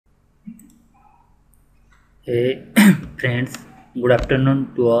Hey friends, good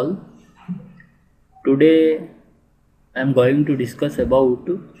afternoon to all. Today I am going to discuss about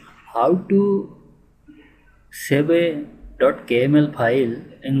how to save a .kml file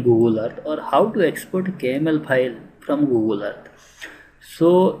in Google Earth or how to export a KML file from Google Earth.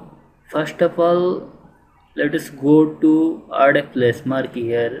 So first of all, let us go to add a place mark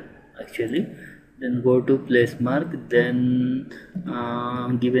here actually. Then go to place mark, then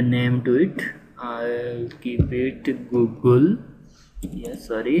give a name to it. I'll keep it Google. Yes,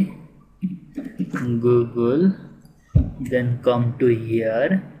 sorry, Google. Then come to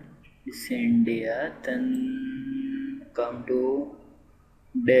here, this India. Then come to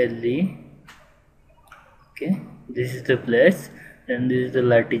Delhi. Okay, this is the place. Then this is the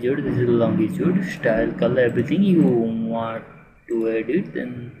latitude, this is the longitude, style, color, everything you want to edit,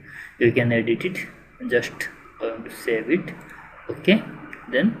 then you can edit it. Just going to save it. Okay,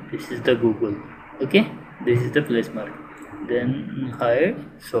 then this is the Google. Okay, this is the place mark, then hide,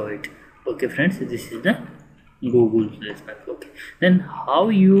 show it. Okay friends, this is the Google place mark. Okay, then how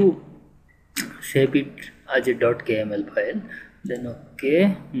you save it as a .kml file? Then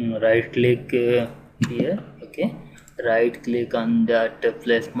okay, right click here. Okay, right click on that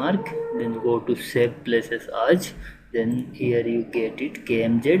place mark, then go to save places as. Then here you get it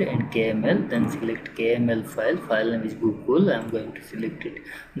kmz and kml, then select kml file name is Google. I'm going to select it.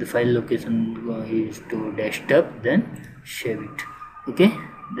 The file location is to desktop, then save it. Okay,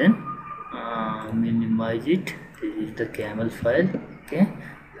 then minimize it. This is the kml file. Okay,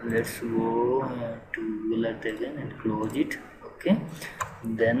 let's go to Google Earth again and close it. Okay,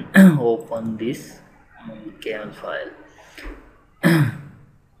 then open this kml file.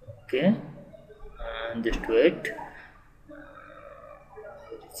 Okay, and just wait.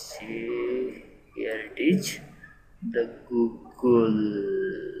 See, here it is, the Google.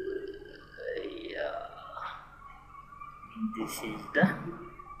 Yeah, this is the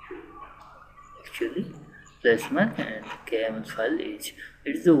actually place mark, and kml file is.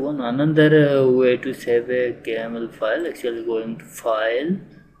 It's the one another way to save a kml file. Actually going to file,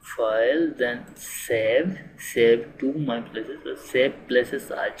 then save to my places, so save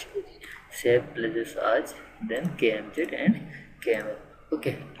places as, then kmz and kml.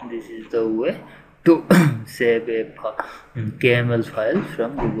 Okay, this is the way to save a kml file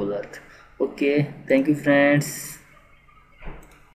from Google Earth. Okay, thank you friends.